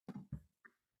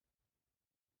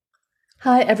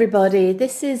Hi, everybody.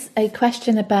 This is a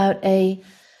question about a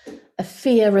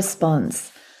fear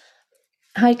response.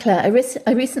 Hi, Claire.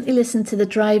 I recently listened to the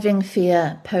driving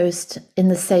fear post in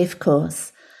the SAFE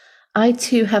course. I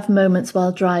too have moments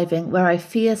while driving where I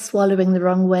fear swallowing the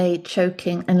wrong way,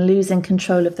 choking, and losing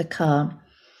control of the car.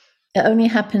 It only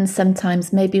happens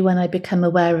sometimes, maybe when I become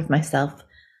aware of myself.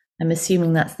 I'm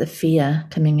assuming that's the fear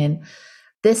coming in.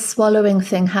 This swallowing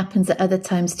thing happens at other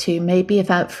times too, maybe if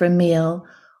out for a meal,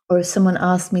 or if someone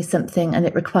asks me something and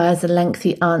it requires a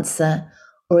lengthy answer,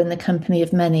 or in the company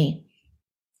of many.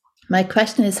 My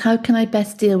question is, how can I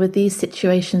best deal with these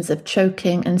situations of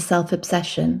choking and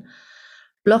self-obsession?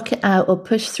 Block it out or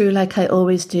push through like I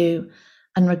always do,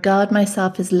 and regard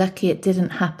myself as lucky it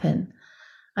didn't happen.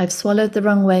 I've swallowed the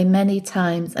wrong way many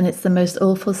times, and it's the most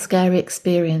awful, scary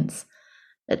experience.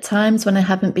 At times when I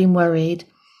haven't been worried,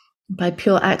 by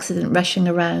pure accident rushing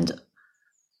around.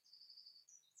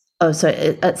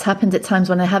 It's happened at times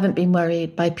when I haven't been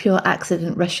worried, by pure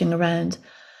accident rushing around.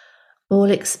 All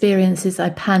experiences I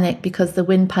panic because the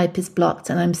windpipe is blocked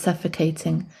and I'm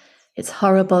suffocating. It's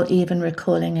horrible even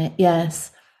recalling it.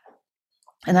 Yes.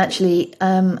 And actually,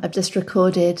 I've just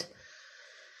recorded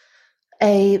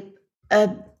a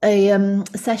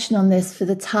session on this for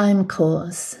the time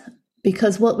course,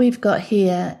 because what we've got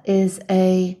here is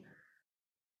a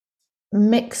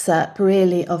mix up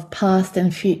really of past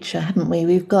and future, haven't we?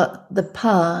 We've got the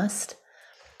past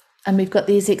and we've got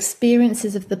these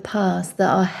experiences of the past that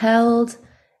are held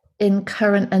in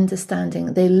current understanding.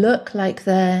 They look like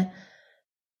they're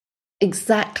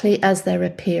exactly as they're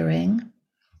appearing.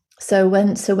 So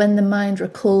when the mind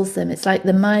recalls them, it's like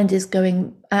the mind is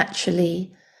going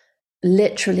actually,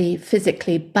 literally,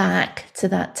 physically back to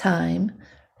that time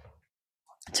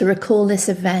to recall this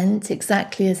event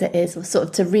exactly as it is, or sort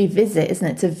of to revisit, isn't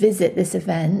it? To visit this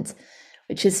event,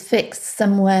 which is fixed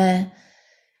somewhere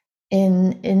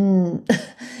in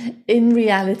in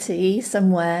reality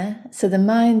somewhere. So the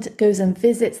mind goes and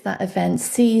visits that event,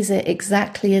 sees it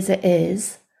exactly as it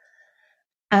is,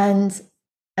 and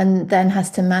then has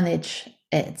to manage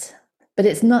it. But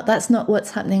that's not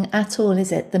what's happening at all,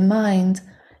 is it? The mind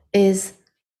is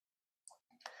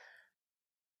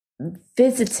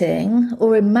visiting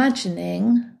or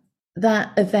imagining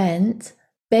that event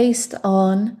based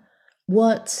on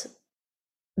what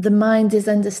the mind is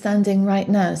understanding right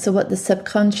now. So what the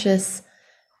subconscious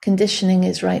conditioning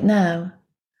is right now.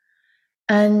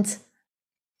 And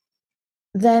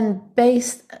then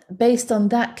based on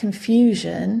that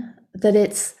confusion, that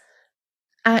it's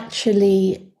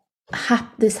actually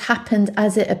this happened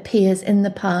as it appears in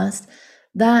the past,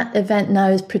 that event now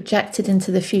is projected into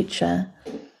the future.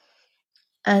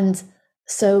 And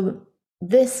so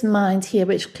this mind here,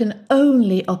 which can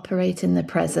only operate in the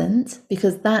present,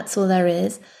 because that's all there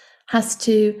is, has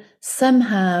to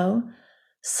somehow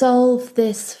solve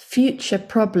this future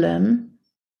problem.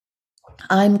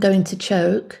 I'm going to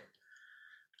choke,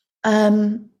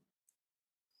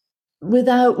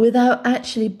 without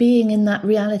actually being in that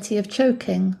reality of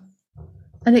choking.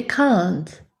 And it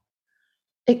can't.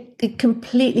 It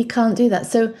completely can't do that.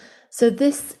 So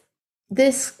this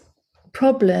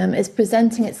problem is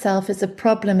presenting itself as a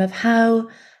problem of how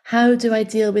do I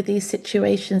deal with these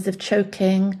situations of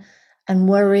choking and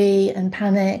worry and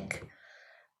panic.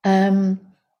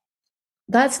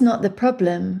 That's not the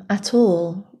problem at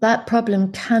all. That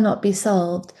problem cannot be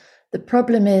solved. The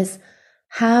problem is,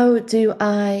 how do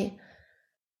I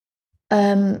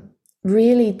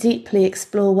really deeply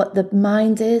explore what the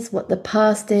mind is, what the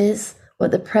past is,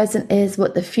 what the present is,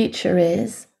 what the future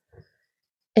is,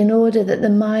 in order that the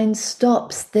mind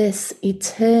stops this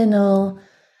eternal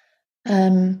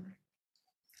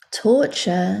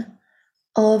torture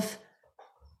of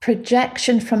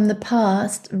projection from the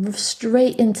past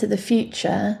straight into the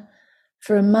future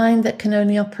for a mind that can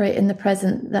only operate in the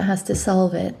present, that has to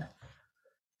solve it.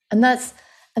 And that's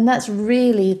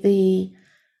really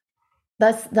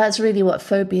that's really what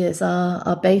phobias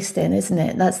are based in, isn't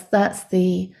it? That's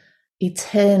the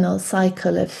eternal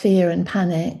cycle of fear and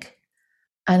panic,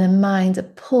 and a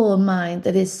poor mind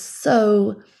that is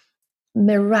so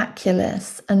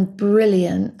miraculous and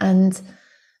brilliant and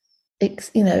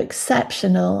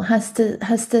exceptional, has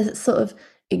to sort of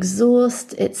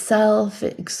exhaust itself,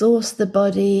 exhaust the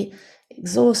body,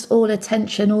 exhaust all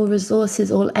attention, all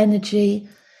resources, all energy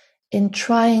in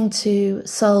trying to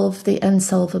solve the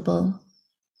unsolvable.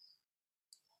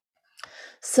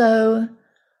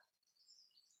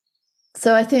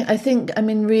 So I think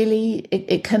really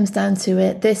it comes down to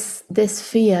it. This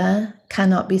fear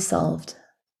cannot be solved.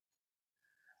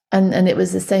 And it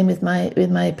was the same with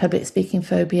my public speaking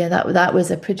phobia. That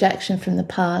was a projection from the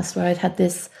past, where I'd had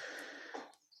this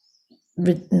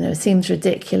seems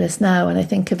ridiculous now when I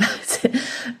think about it,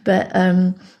 but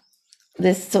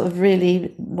this sort of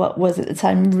really, what was at the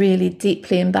time, really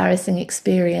deeply embarrassing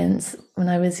experience when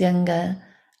I was younger.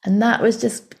 And that was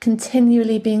just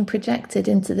continually being projected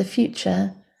into the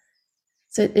future.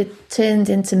 So it turned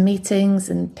into meetings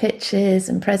and pitches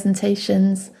and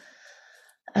presentations.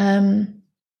 And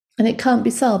it can't be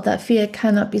solved. That fear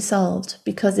cannot be solved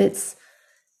because the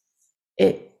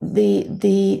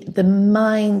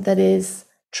mind that is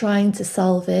trying to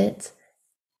solve it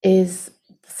is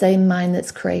the same mind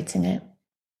that's creating it.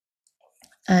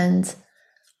 And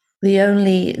the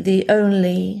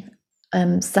only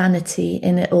sanity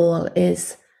in it all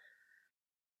is,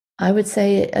 I would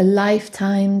say, a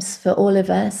lifetime's, for all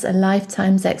of us, a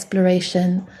lifetime's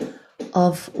exploration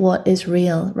of what is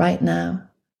real right now.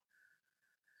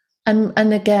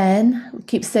 And again, we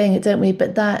keep saying it, don't we?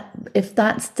 But that, if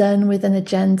that's done with an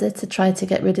agenda to try to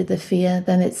get rid of the fear,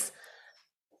 then it's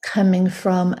coming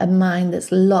from a mind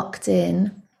that's locked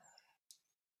in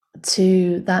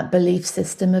to that belief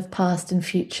system of past and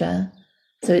future.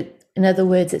 So in other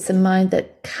words, it's a mind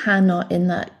that cannot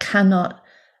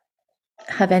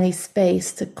have any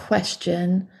space to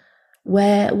question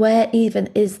where even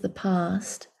is the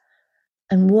past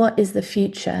and what is the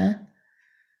future.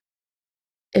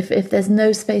 If there's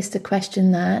no space to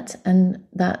question that, and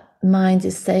that mind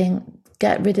is saying,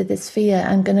 get rid of this fear,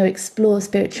 I'm going to explore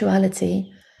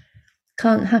spirituality,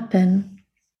 can't happen.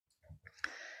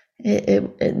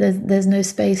 There's no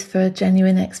space for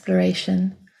genuine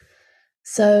exploration.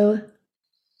 So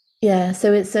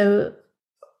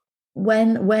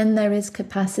when there is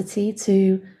capacity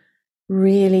to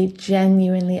really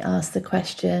genuinely ask the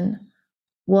question,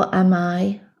 what am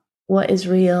I? What is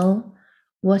real?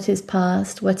 What is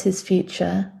past? What is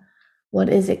future? What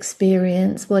is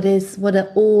experience? What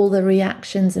are all the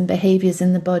reactions and behaviors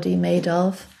in the body made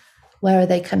of? Where are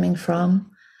they coming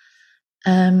from?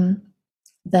 Then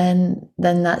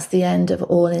that's the end of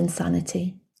all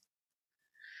insanity.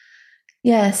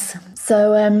 Yes.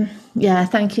 So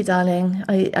thank you, darling.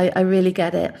 I really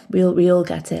get it. We all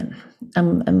get it.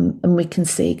 And we can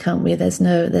see, can't we? There's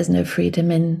no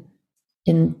freedom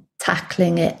in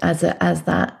tackling it at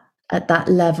that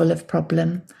level of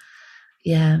problem.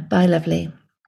 Yeah. Bye, lovely.